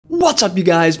What's up, you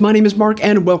guys? My name is Mark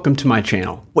and welcome to my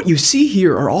channel. What you see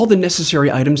here are all the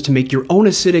necessary items to make your own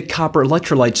acidic copper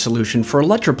electrolyte solution for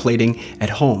electroplating at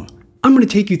home. I'm going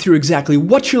to take you through exactly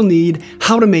what you'll need,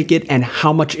 how to make it, and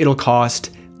how much it'll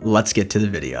cost. Let's get to the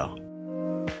video.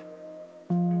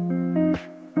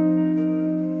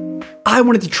 I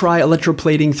wanted to try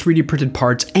electroplating 3D printed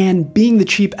parts, and being the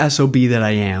cheap SOB that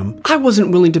I am, I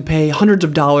wasn't willing to pay hundreds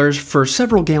of dollars for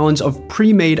several gallons of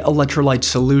pre-made electrolyte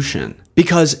solution,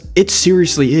 because it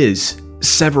seriously is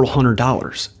several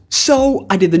 $100s. So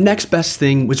I did the next best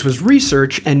thing, which was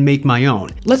research and make my own.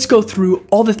 Let's go through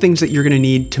all the things that you're going to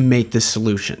need to make this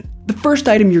solution. The first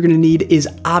item you're going to need is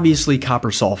obviously copper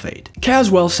sulfate.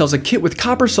 Caswell sells a kit with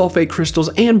copper sulfate crystals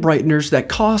and brighteners that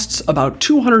costs about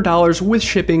 $200 with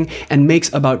shipping and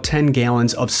makes about 10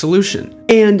 gallons of solution.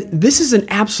 And this is an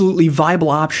absolutely viable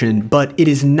option, but it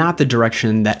is not the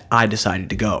direction that I decided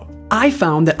to go. I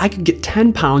found that I could get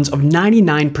 10 pounds of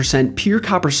 99% pure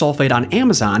copper sulfate on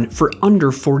Amazon for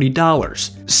under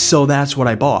 $40. So that's what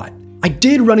I bought. I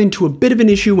did run into a bit of an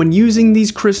issue when using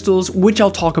these crystals, which I'll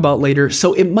talk about later,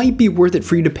 so it might be worth it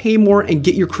for you to pay more and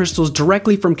get your crystals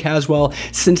directly from Caswell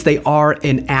since they are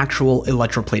an actual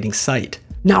electroplating site.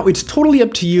 Now, it's totally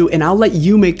up to you, and I'll let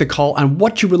you make the call on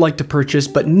what you would like to purchase,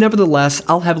 but nevertheless,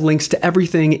 I'll have links to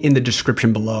everything in the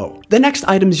description below. The next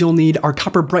items you'll need are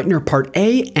copper brightener part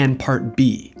A and part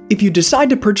B. If you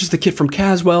decide to purchase the kit from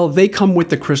Caswell, they come with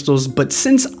the crystals, but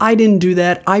since I didn't do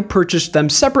that, I purchased them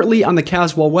separately on the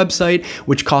Caswell website,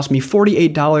 which cost me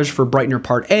 $48 for brightener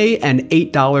part A and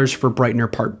 $8 for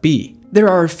brightener part B. There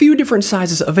are a few different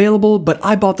sizes available, but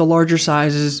I bought the larger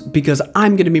sizes because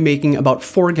I'm going to be making about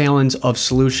 4 gallons of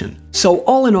solution. So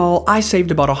all in all, I saved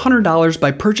about $100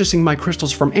 by purchasing my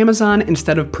crystals from Amazon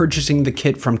instead of purchasing the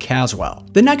kit from Caswell.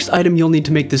 The next item you'll need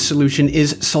to make this solution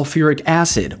is sulfuric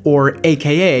acid, or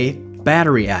AKA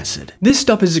battery acid. This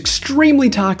stuff is extremely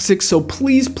toxic, so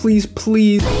please,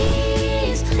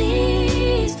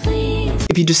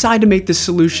 if you decide to make this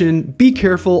solution, be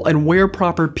careful and wear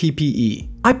proper PPE.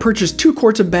 I purchased 2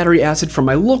 quarts of battery acid from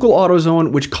my local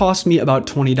AutoZone, which cost me about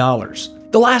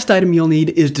 $20. The last item you'll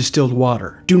need is distilled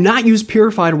water. Do not use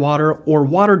purified water or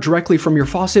water directly from your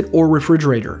faucet or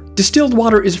refrigerator. Distilled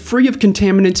water is free of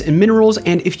contaminants and minerals,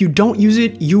 and if you don't use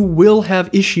it, you will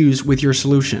have issues with your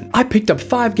solution. I picked up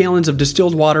 5 gallons of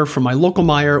distilled water from my local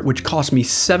Meijer, which cost me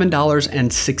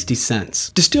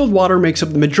 $7.60. Distilled water makes up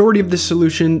the majority of this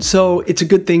solution, so it's a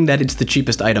good thing that it's the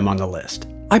cheapest item on the list.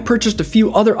 I purchased a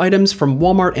few other items from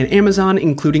Walmart and Amazon,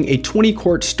 including a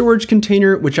 20-quart storage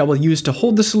container, which I will use to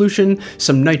hold the solution,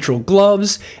 some nitrile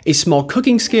gloves, a small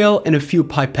cooking scale, and a few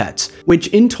pipettes, which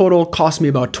in total cost me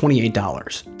about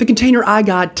 $28. The container I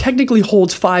got technically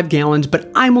holds 5 gallons, but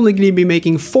I'm only going to be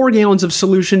making 4 gallons of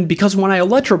solution because when I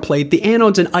electroplate, the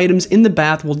anodes and items in the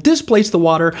bath will displace the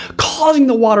water, causing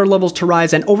the water levels to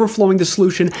rise and overflowing the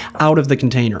solution out of the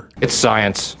container. It's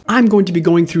science. I'm going to be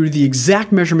going through the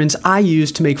exact measurements I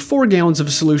used to make 4 gallons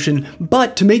of solution,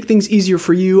 but to make things easier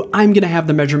for you, I'm going to have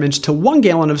the measurements to 1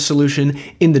 gallon of solution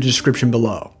in the description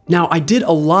below. Now, I did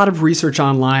a lot of research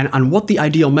online on what the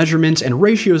ideal measurements and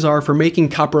ratios are for making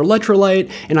copper electrolyte,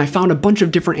 and I found a bunch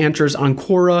of different answers on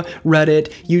Quora, Reddit,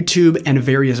 YouTube, and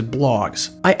various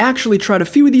blogs. I actually tried a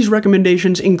few of these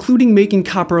recommendations, including making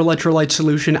copper electrolyte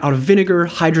solution out of vinegar,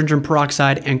 hydrogen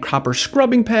peroxide, and copper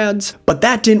scrubbing pads, but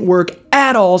that didn't work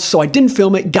at all, so I didn't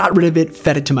film it, got rid of it,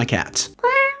 fed it to my cats.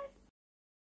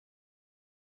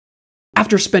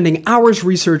 After spending hours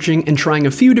researching and trying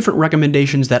a few different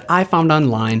recommendations that I found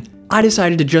online, I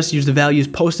decided to just use the values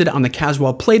posted on the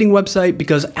Caswell plating website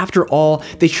because after all,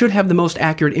 they should have the most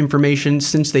accurate information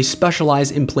since they specialize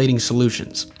in plating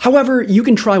solutions. However, you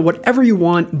can try whatever you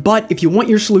want, but if you want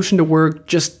your solution to work,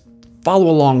 just follow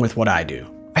along with what I do.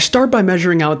 I start by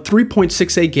measuring out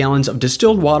 3.68 gallons of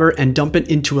distilled water and dump it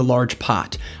into a large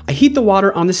pot. I heat the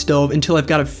water on the stove until I've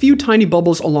got a few tiny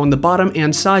bubbles along the bottom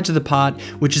and sides of the pot,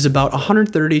 which is about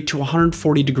 130 to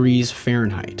 140 degrees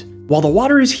Fahrenheit. While the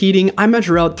water is heating, I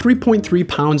measure out 3.3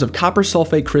 pounds of copper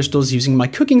sulfate crystals using my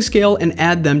cooking scale and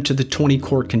add them to the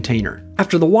 20-quart container.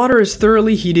 After the water is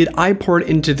thoroughly heated, I pour it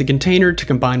into the container to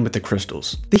combine with the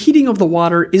crystals. The heating of the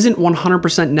water isn't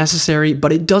 100% necessary,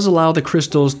 but it does allow the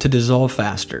crystals to dissolve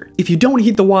faster. If you don't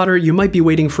heat the water, you might be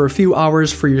waiting for a few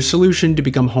hours for your solution to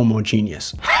become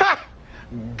homogeneous. Ha!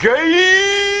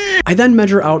 Gay! I then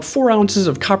measure out 4 ounces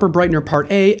of copper brightener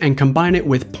part A and combine it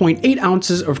with 0.8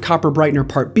 ounces of copper brightener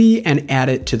part B and add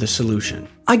it to the solution.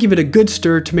 I give it a good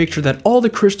stir to make sure that all the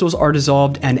crystals are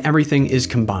dissolved and everything is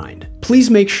combined. Please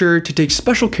make sure to take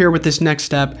special care with this next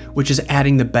step, which is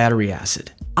adding the battery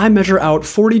acid. I measure out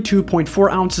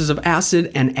 42.4 ounces of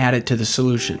acid and add it to the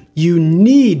solution. You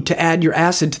need to add your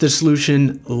acid to the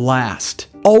solution last.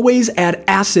 Always add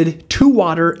acid to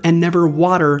water and never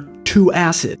water to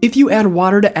acid. If you add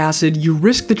water to acid, you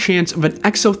risk the chance of an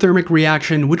exothermic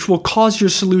reaction which will cause your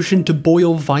solution to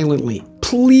boil violently.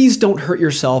 Please don't hurt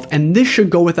yourself, and this should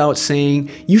go without saying,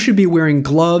 you should be wearing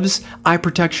gloves, eye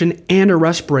protection, and a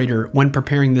respirator when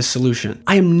preparing this solution.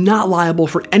 I am not liable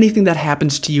for anything that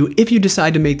happens to you if you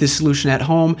decide to make this solution at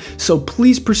home, so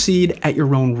please proceed at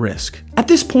your own risk. At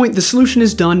this point, the solution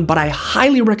is done, but I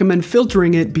highly recommend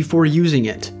filtering it before using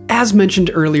it. As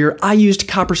mentioned earlier, I used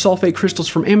copper sulfate crystals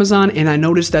from Amazon and I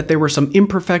noticed that there were some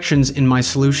imperfections in my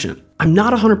solution. I'm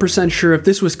not 100% sure if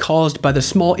this was caused by the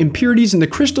small impurities in the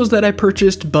crystals that I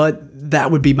purchased, but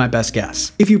that would be my best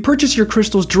guess. If you purchase your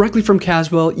crystals directly from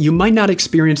Caswell, you might not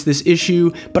experience this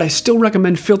issue, but I still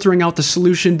recommend filtering out the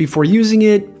solution before using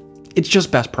it. It's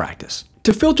just best practice.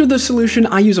 To filter the solution,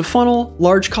 I use a funnel,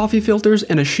 large coffee filters,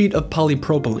 and a sheet of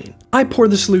polypropylene. I pour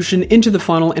the solution into the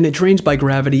funnel and it drains by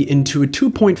gravity into a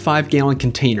 2.5 gallon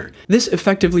container. This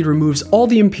effectively removes all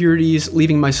the impurities,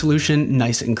 leaving my solution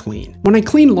nice and clean. When I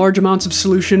clean large amounts of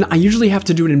solution, I usually have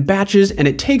to do it in batches and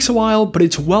it takes a while, but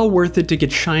it's well worth it to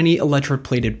get shiny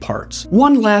electroplated parts.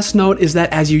 One last note is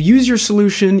that as you use your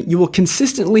solution, you will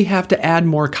consistently have to add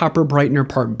more copper brightener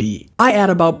part B. I add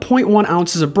about 0.1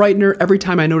 ounces of brightener every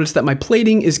time I notice that my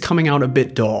plating is coming out a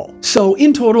bit dull. So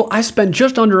in total, I spent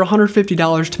just under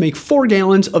 $150 to make 4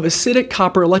 gallons of acidic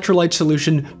copper electrolyte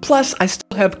solution, plus I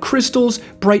still have crystals,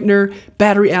 brightener,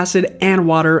 battery acid, and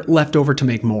water left over to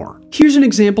make more. Here's an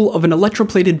example of an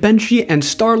electroplated Benchy and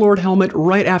Star-Lord helmet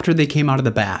right after they came out of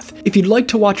the bath. If you'd like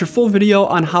to watch a full video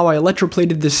on how I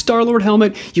electroplated this Star-Lord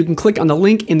helmet, you can click on the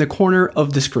link in the corner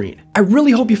of the screen. I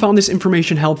really hope you found this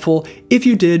information helpful. If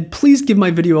you did, please give my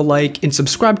video a like and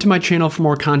subscribe to my channel for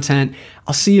more content.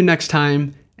 I'll see you next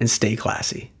time, and stay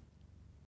classy.